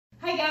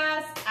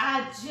guys,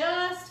 I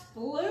just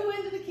flew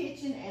into the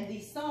kitchen and the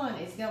sun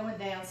is going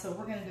down, so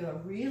we're going to do a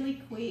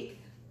really quick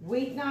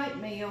weeknight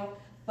meal,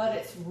 but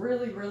it's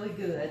really, really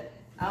good.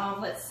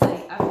 Let's see,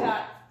 I've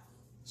got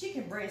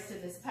chicken breast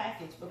in this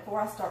package. Before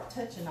I start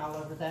touching all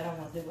over that, I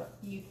want to do a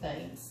few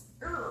things.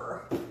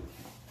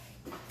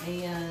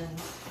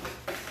 And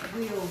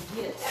we'll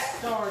get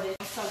started.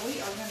 So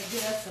we are going to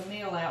get us a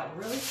meal out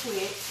really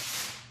quick.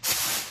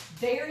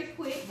 Very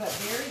quick, but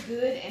very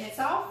good. And it's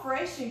all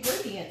fresh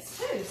ingredients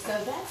too,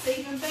 so that's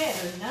even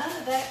better. None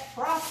of that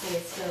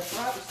processed stuff,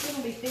 right? We're still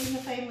going to be feeding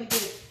the family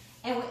good.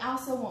 And we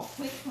also want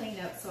quick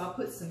cleanup, so I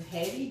put some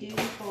heavy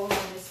duty foil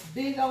in this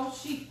big old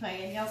sheet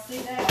pan. Y'all see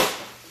that?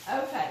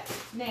 Okay,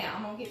 now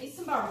I'm going to get me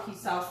some barbecue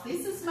sauce.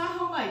 This is my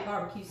homemade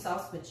barbecue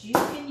sauce, but you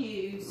can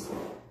use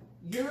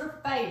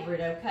your favorite,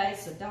 okay?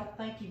 So don't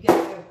think you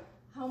got to go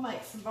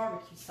homemade some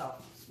barbecue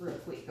sauce real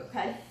quick,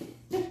 okay?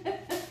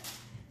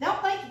 Don't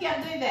think you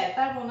got to do that.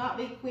 That will not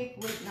be quick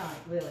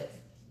weeknight, will it?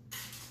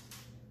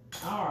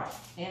 All right,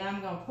 and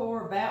I'm going to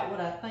pour about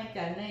what I think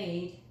I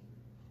need.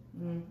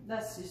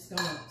 That's just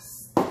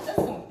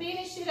gonna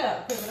finish it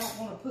up because I don't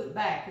want to put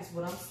back is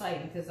what I'm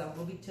saying, because I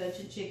will be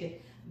touching chicken.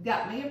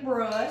 Got me a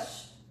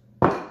brush.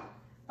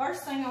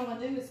 First thing I want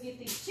to do is get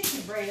these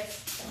chicken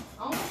breasts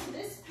onto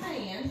this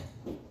pan.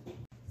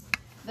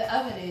 The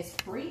oven is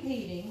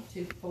preheating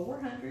to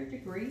 400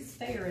 degrees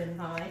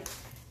Fahrenheit.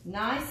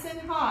 Nice and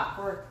hot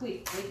for a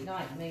quick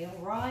weeknight meal,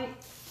 right?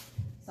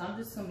 So I'm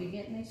just going to be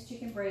getting these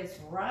chicken breasts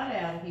right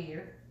out of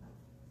here.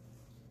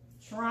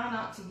 Try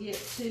not to get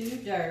too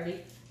dirty.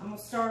 I'm going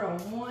to start on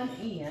one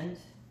end,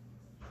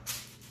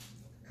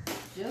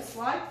 just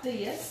like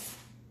this.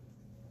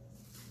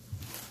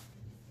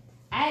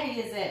 Addie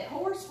is at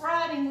horse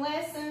riding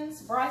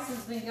lessons.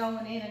 Bryson's been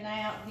going in and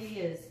out. He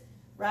is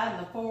riding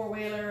the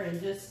four-wheeler and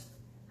just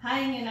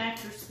hanging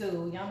after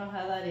school. Y'all know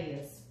how that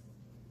is.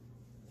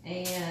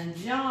 And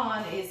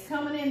John is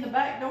coming in the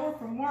back door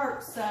from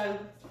work, so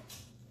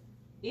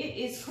it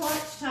is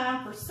crunch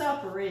time for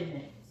supper, isn't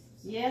it?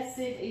 Yes,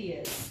 it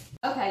is.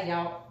 Okay,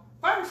 y'all.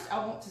 First,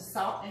 I want to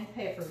salt and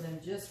pepper them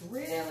just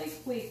really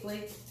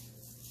quickly.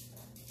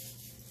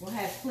 We'll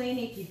have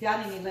plenty. If you've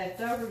got any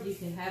left over, you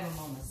can have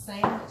them on a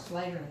sandwich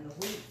later in the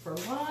week for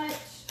lunch,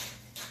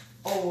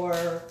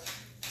 or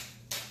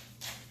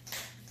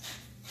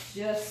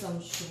just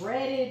some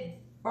shredded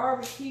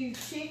barbecue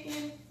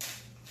chicken,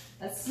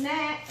 a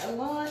snack, a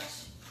lunch,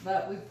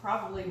 but we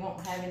probably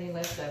won't have any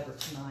left over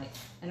tonight.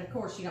 And of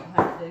course, you don't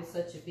have to do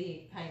such a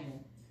big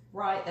pan,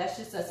 right? That's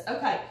just us.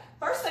 Okay,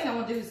 first thing I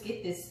want to do is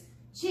get this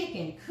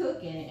chicken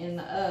cooking in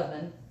the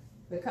oven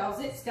because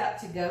it's got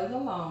to go the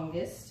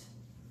longest.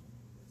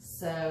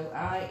 So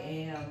I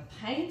am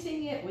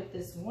painting it with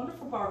this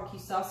wonderful barbecue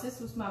sauce.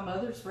 This was my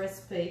mother's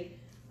recipe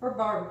for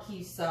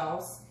barbecue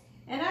sauce.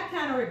 And I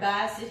kind of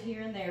revised it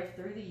here and there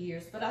through the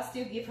years, but I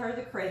still give her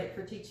the credit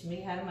for teaching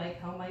me how to make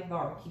homemade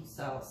barbecue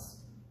sauce.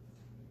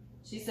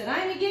 She said,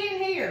 Amy, get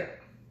in here.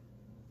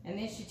 And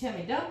then she'd tell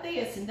me, dump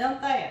this and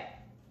dump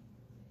that.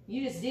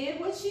 You just did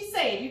what she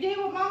said. You did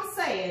what Mama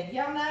said.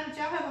 Y'all know that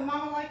y'all have a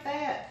mama like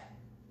that?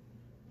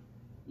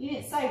 You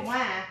didn't say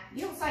why.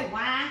 You don't say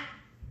why.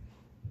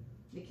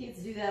 The kids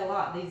do that a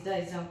lot these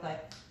days, don't they?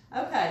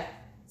 Okay,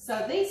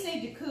 so these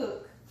need to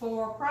cook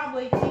for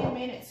probably 10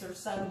 minutes or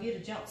so and get a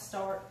jump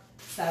start.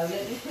 So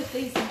let me put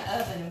these in the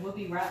oven and we'll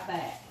be right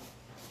back.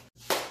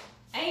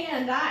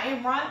 And I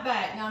am right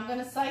back. Now I'm going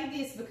to say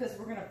this because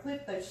we're going to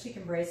flip those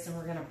chicken breasts and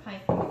we're going to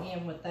paint them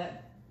again with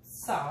that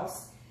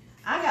sauce.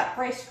 I got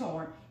fresh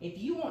corn. If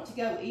you want to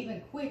go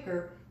even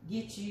quicker,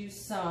 get you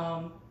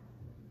some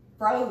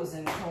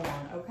frozen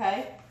corn,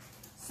 okay?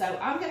 So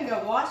I'm going to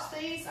go wash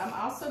these. I'm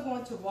also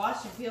going to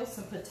wash and peel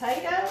some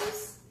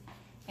potatoes.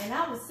 And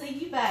I will see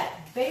you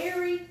back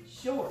very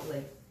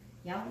shortly.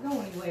 Y'all don't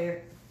go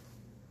anywhere.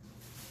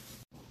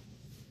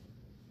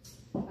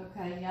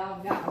 Okay, y'all,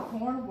 I've got my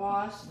corn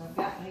washed, and I've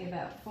got me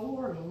about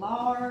 4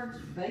 large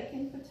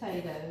bacon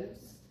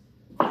potatoes.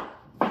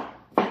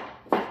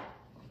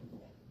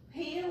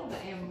 Peeled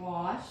and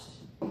washed.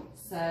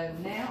 So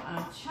now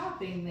I'm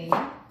chopping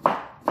them.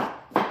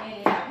 And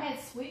if I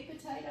had sweet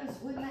potatoes,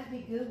 wouldn't that be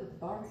good with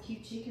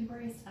barbecue chicken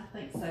breast? I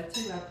think so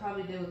too. I'd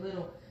probably do a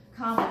little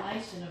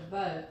combination of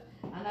both.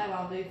 I know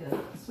I'll do the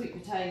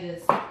sweet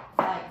potatoes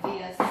like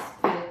this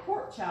with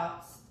pork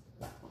chops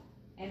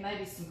and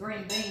maybe some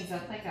green beans. I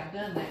think I've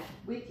done that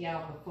with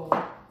y'all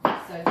before.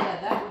 So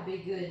yeah, that would be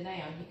good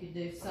now. You could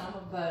do some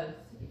of both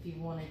if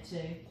you wanted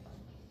to.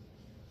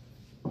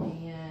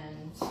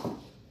 And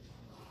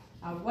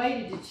I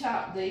waited to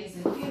chop these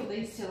and peel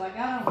these till I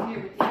got on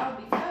here with y'all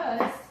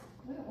because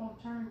we don't want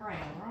to turn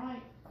brown,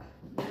 right?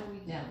 No, we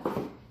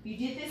don't. If you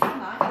did this the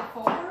night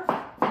before,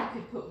 you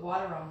could put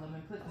water on them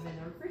and put them in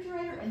the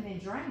refrigerator and then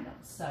drain them.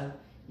 So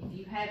if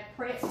you had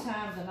prep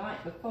time the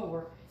night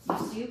before, you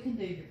still can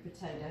do your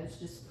potatoes.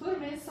 Just put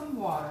them in some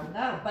water and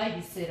that'll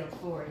babysit them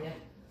for you.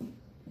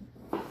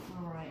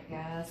 All right,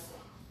 guys.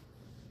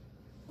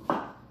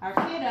 Our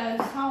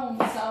kiddos' home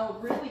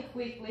sold really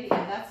quickly,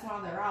 and that's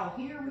why they're all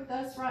here with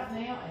us right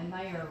now, and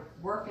they are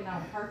working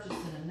on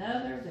purchasing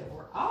another that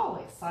we're all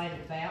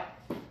excited about.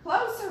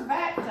 Closer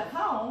back to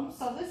home,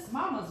 so this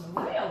mama's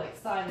real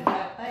excited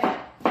about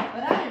that.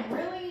 But I am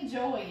really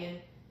enjoying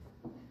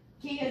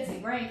kids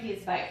and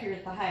grandkids back here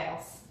at the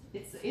house.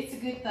 It's a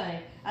good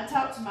thing. I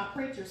talked to my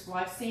preacher's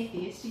wife,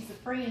 Cynthia. She's a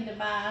friend of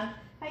mine.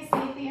 Hey,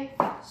 Cynthia.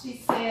 She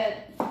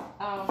said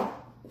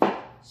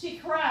she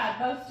cried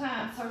both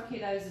times. Her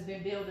kiddos have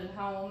been building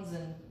homes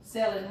and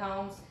selling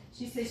homes.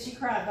 She said she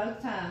cried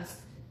both times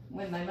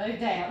when they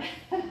moved out.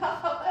 I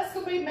thought, that's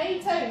going to be me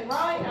too,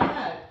 right?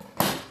 I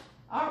know.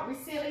 Aren't we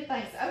silly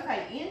things?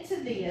 Okay,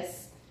 into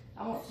this,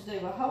 I want to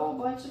do a whole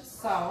bunch of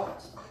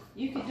salt.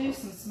 You could do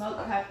some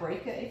smoked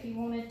paprika if you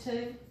wanted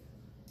to.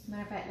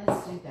 Matter of fact,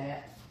 let's do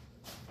that.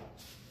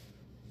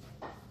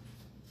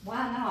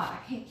 Why not? I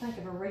can't think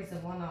of a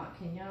reason why not.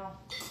 Can y'all?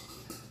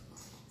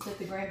 Except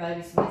the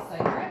grandbabies may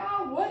say,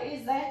 Grandma, what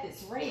is that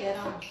that's red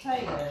on the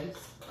potatoes?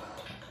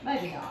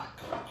 Maybe not.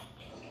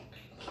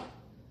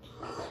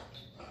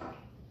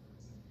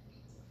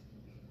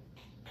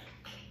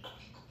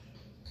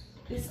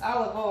 This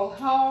olive oil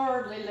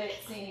hardly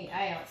lets any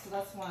out, so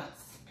that's why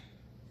it's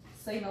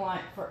seeming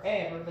like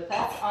forever. But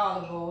that's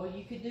olive oil.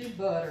 You could do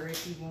butter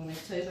if you wanted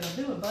to, but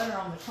I'm doing butter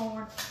on the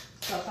corn,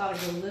 so I thought I'd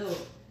go a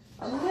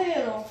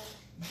little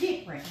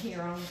different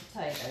here on the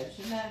potatoes,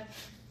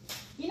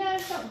 you know,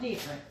 something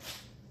different.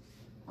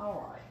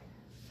 All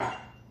right,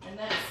 and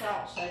that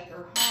salt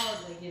shaker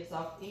hardly gives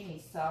off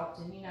any salt,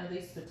 and you know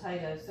these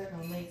potatoes, they're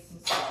gonna need some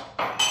salt.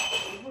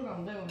 So we're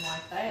gonna do them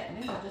like that,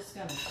 and then we're just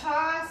gonna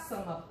toss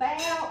them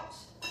about,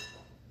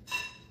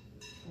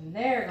 and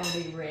they're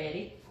gonna be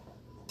ready,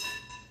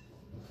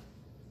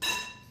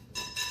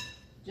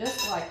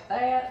 just like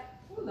that.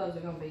 Ooh, those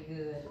are gonna be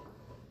good.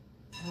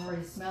 I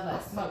already smell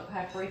that smoked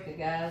paprika,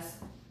 guys.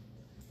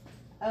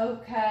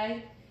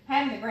 Okay,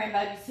 having the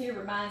grandbabies here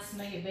reminds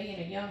me of being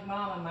a young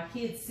mom and my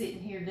kids sitting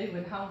here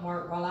doing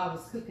homework while I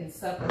was cooking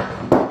supper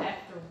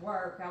after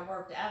work. I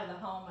worked out of the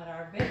home at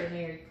our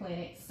veterinary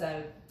clinic,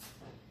 so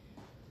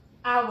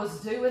I was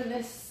doing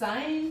this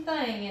same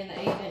thing in the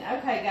evening.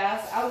 Okay,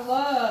 guys, I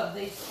love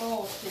these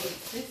foil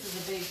sheets. This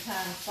is a big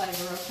time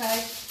flavor,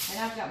 okay? And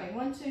I've got me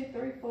 1, 2,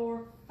 3,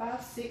 4,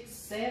 5, 6,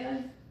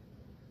 7,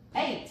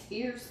 8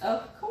 ears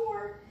of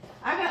corn.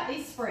 I got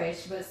these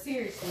fresh, but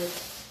seriously,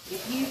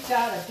 if you've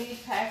got a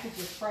big package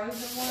of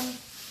frozen ones,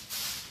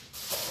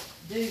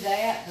 do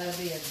that. That'll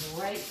be a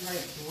great,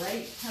 great,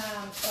 great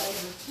time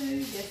flavor too.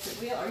 Yes, it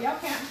will. Are y'all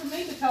counting for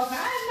me? Because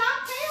I am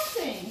not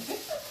counting.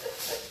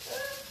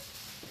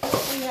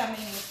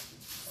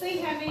 See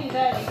how many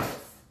that is.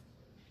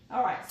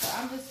 All right, so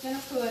I'm just gonna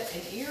put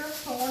an ear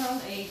of corn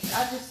on each.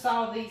 I just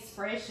saw these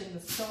fresh in the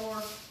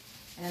store,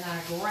 and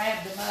I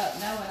grabbed them up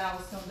knowing I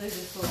was gonna do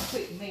this little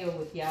quick meal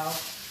with y'all.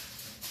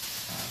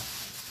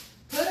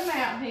 Put them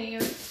out here.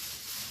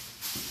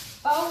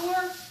 4,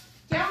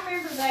 y'all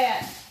remember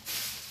that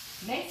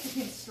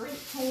Mexican street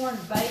corn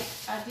bake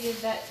I did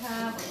that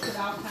time? We put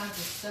all kinds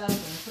of stuff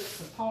and put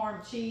some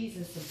Parm cheese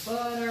and some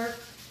butter.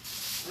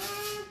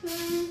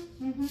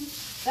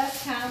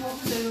 That's kind of what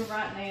we're doing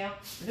right now.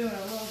 We're doing it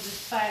a little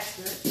just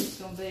faster. It's just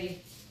going to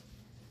be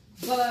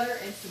butter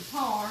and some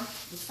Parm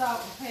with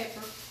salt and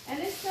pepper. And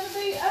it's going to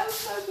be oh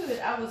so good.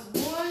 I was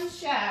 1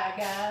 shy,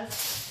 guys.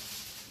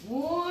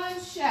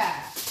 1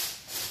 shy.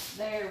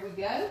 There we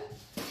go.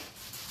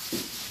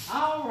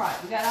 All right,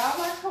 we got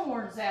all our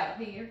corns out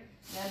here.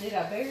 Now, did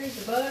I bury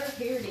the butter?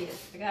 Here it is.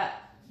 I got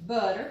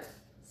butter,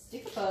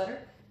 stick of butter.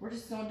 We're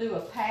just going to do a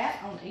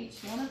pat on each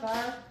one of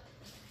our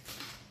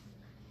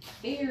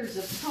ears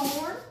of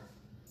corn.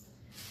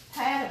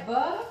 Pat of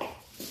butter.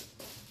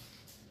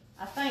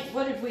 I think,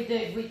 what did we do?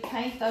 Did we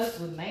paint those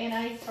with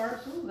mayonnaise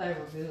first? Ooh, they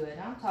were good.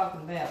 I'm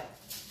talking about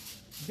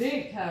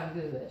big time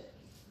good.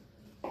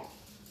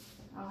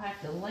 I'll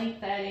have to link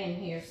that in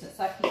here since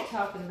I keep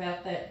talking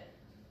about that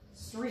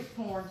street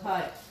corn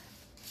type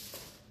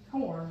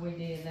corn we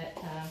did that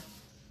time.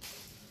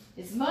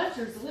 As much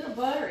or as little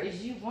butter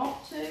as you want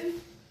to.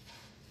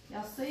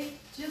 Y'all see,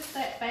 just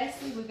that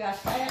fastly we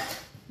got that.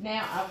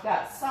 Now I've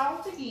got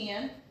salt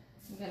again.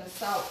 I'm going to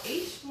salt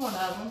each one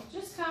of them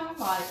just kind of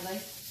lightly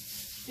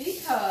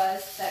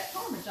because that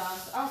Parmesan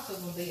is also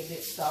going to be a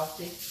bit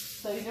salty.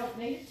 So you don't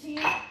need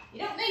 10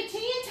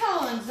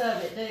 tons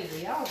of it, do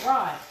we? All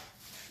right.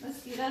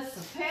 Let's get us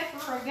some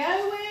pepper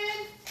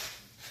going.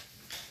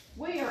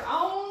 We are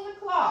on the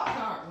clock,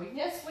 aren't we?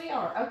 Yes, we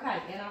are. Okay,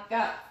 and I've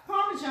got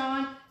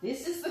Parmesan.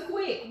 This is the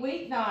quick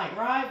weeknight,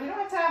 right? We don't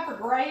have time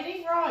for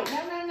grating, right?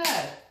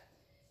 No.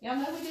 Y'all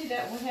know we do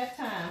that when we have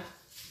time.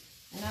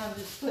 And I'm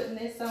just putting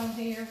this on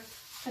here,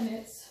 and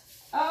it's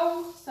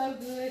oh so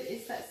good.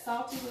 It's that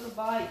salty little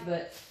bite,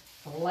 but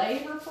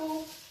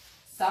flavorful,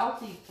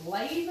 salty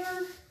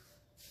flavor.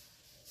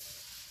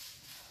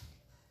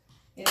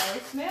 You know,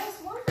 it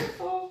smells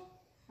wonderful.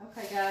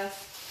 Okay, guys.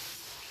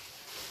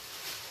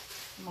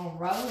 I'm going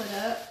to roll it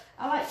up.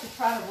 I like to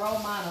try to roll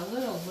mine a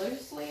little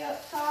loosely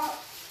up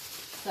top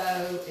so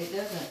it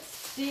doesn't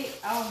stick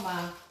on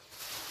my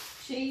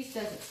cheese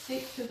doesn't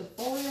stick to the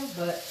foil,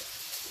 but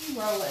you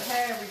roll it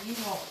however you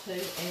want to,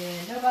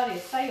 and nobody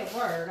will say a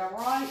word,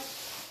 alright?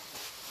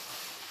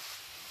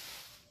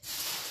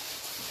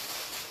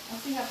 I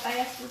see how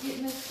fast we're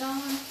getting this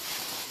done.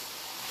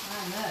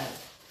 I know.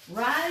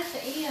 Right at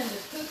the end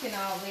of cooking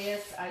all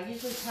this, I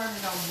usually turn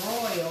it on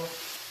broil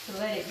to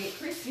let it get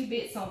crispy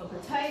bits on the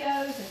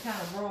potatoes and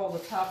kind of broil the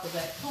top of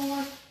that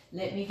corn.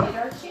 Let me get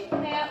our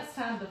chicken out. It's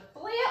time to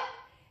flip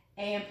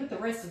and put the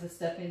rest of the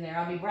stuff in there.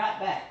 I'll be right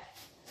back.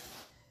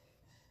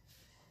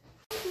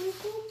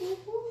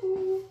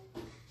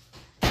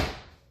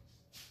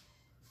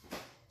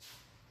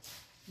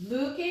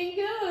 Looking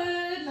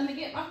good. Let me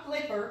get my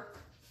flipper.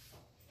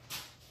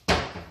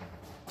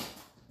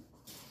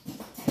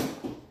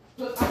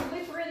 Put my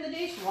flipper in the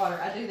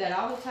dishwater. I do that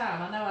all the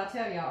time. I know I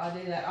tell y'all I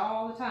do that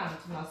all the time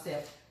to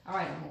myself. All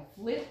right, I'm going to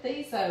flip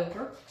these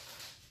over.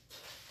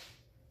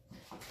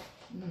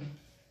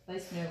 They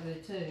smell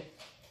good too.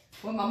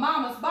 With my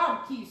mama's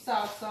barbecue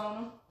sauce on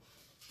them.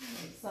 I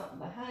need something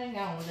to hang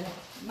on to.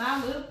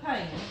 My little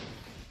pan.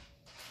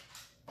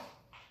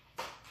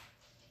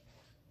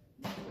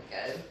 There we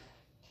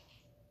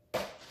go.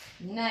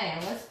 Now,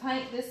 let's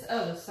paint this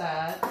other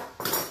side.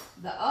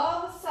 The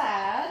other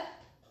side.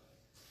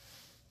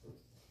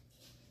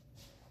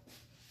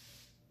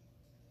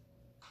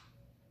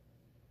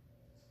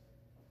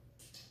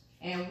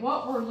 And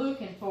what we're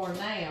looking for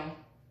now,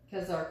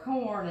 because our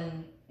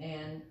corn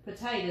and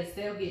potatoes,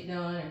 they'll get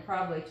done in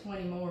probably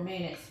 20 more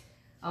minutes.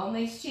 On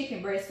these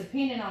chicken breasts,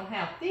 depending on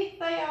how thick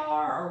they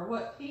are or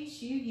what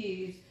piece you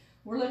use,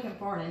 we're looking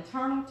for an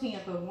internal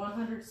temp of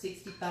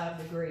 165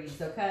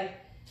 degrees, okay?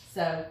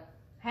 So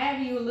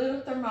have you a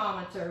little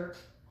thermometer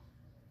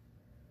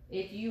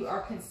if you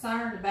are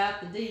concerned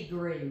about the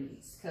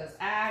degrees, because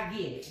I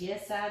get it.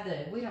 Yes, I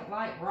do. We don't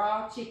like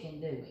raw chicken,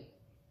 do we?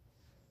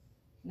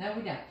 No,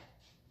 we don't.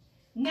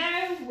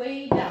 No,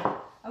 we don't.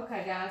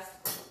 Okay, guys.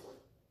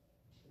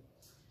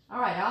 All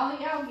right, all of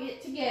y'all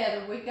get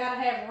together. We've got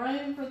to have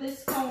room for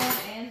this corn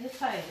and the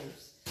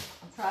taters.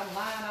 I'm trying to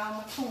line all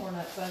my corn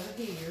up over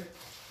here.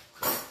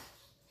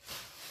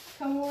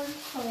 Corn,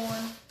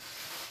 corn,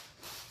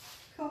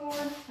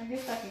 corn. I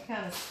guess I can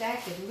kind of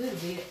stack it a little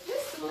bit,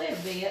 just a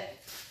little bit.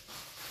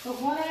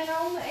 But one ain't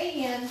on the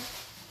end.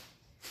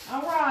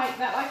 All right,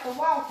 about like the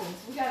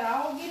Waltons. We got to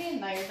all get in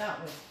there, don't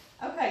we?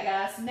 Okay,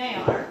 guys,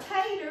 now our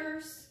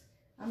taters.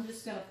 I'm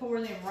just going to pour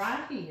them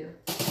right here.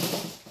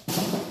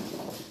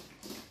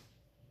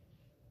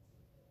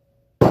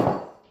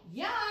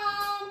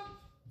 Yum!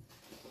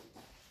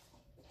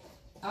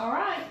 All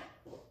right.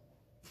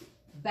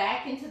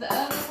 Back into the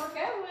oven we're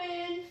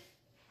going.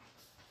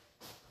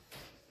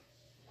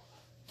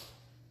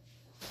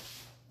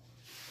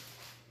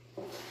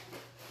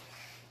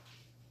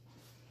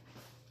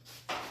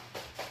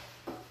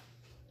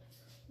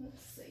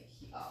 Let's see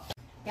here.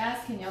 Guys,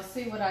 can y'all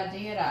see what I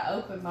did? I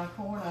opened my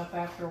corn up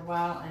after a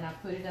while and I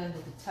put it under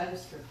the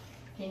toaster.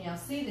 Can y'all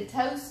see the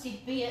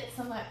toasty bits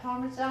on that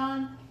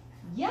Parmesan?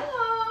 Yum!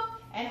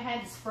 And I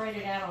had to spread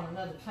it out on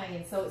another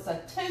pan, so it's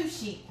a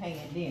 2-sheet pan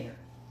dinner.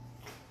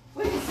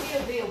 We can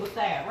still deal with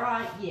that,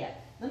 right? Yeah.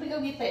 Let me go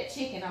get that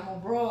chicken. I'm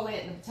going to broil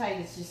it and the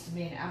potatoes just a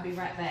minute. I'll be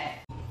right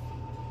back.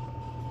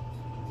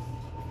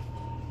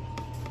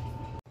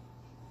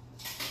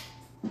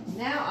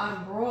 Now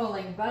I'm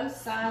broiling both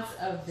sides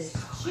of this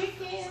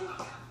chicken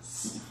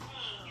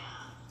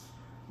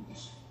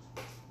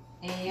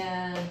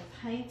and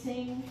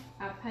painting.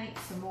 I paint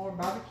some more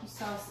barbecue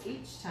sauce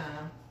each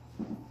time.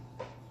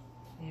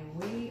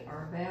 And we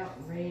are about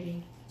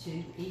ready to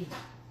eat.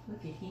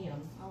 Look at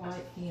him. I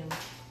like him.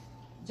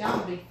 John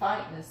will be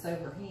fighting us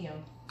over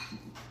him.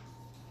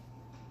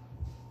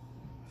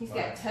 He's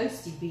got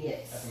toasty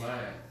bits. That's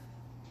mine.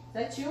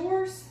 That's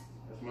yours?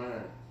 That's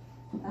mine.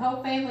 The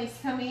whole family's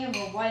come in.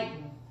 We're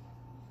waiting.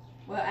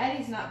 Well,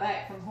 Addie's not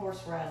back from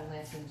horse riding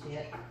lessons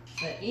yet,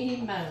 but any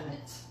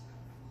moment.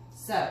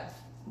 So,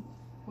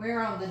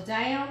 we're on the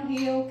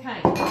downhill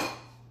cane.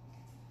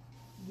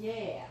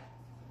 Yeah.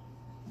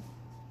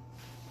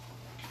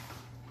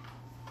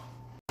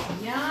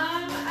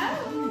 Yum!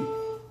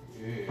 Oh!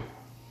 Yeah.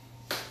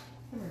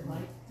 Come here,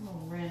 Blake. Come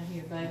on around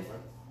here, baby.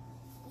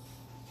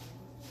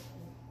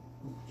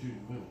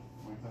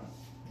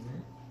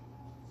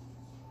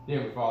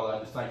 Dear Father, I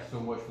just thank you so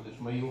much for this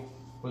meal,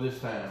 for this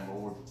time,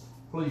 Lord.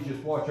 Please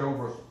just watch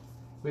over us,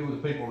 be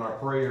with the people in our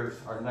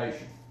prayers, our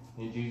nation.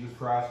 In Jesus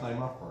Christ's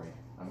name I pray.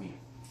 Amen.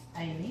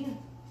 Amen.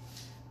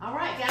 All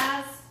right,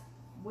 guys.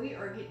 We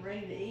are getting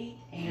ready to eat,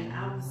 and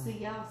I will see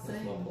y'all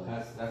soon.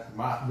 That's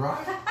my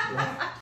right.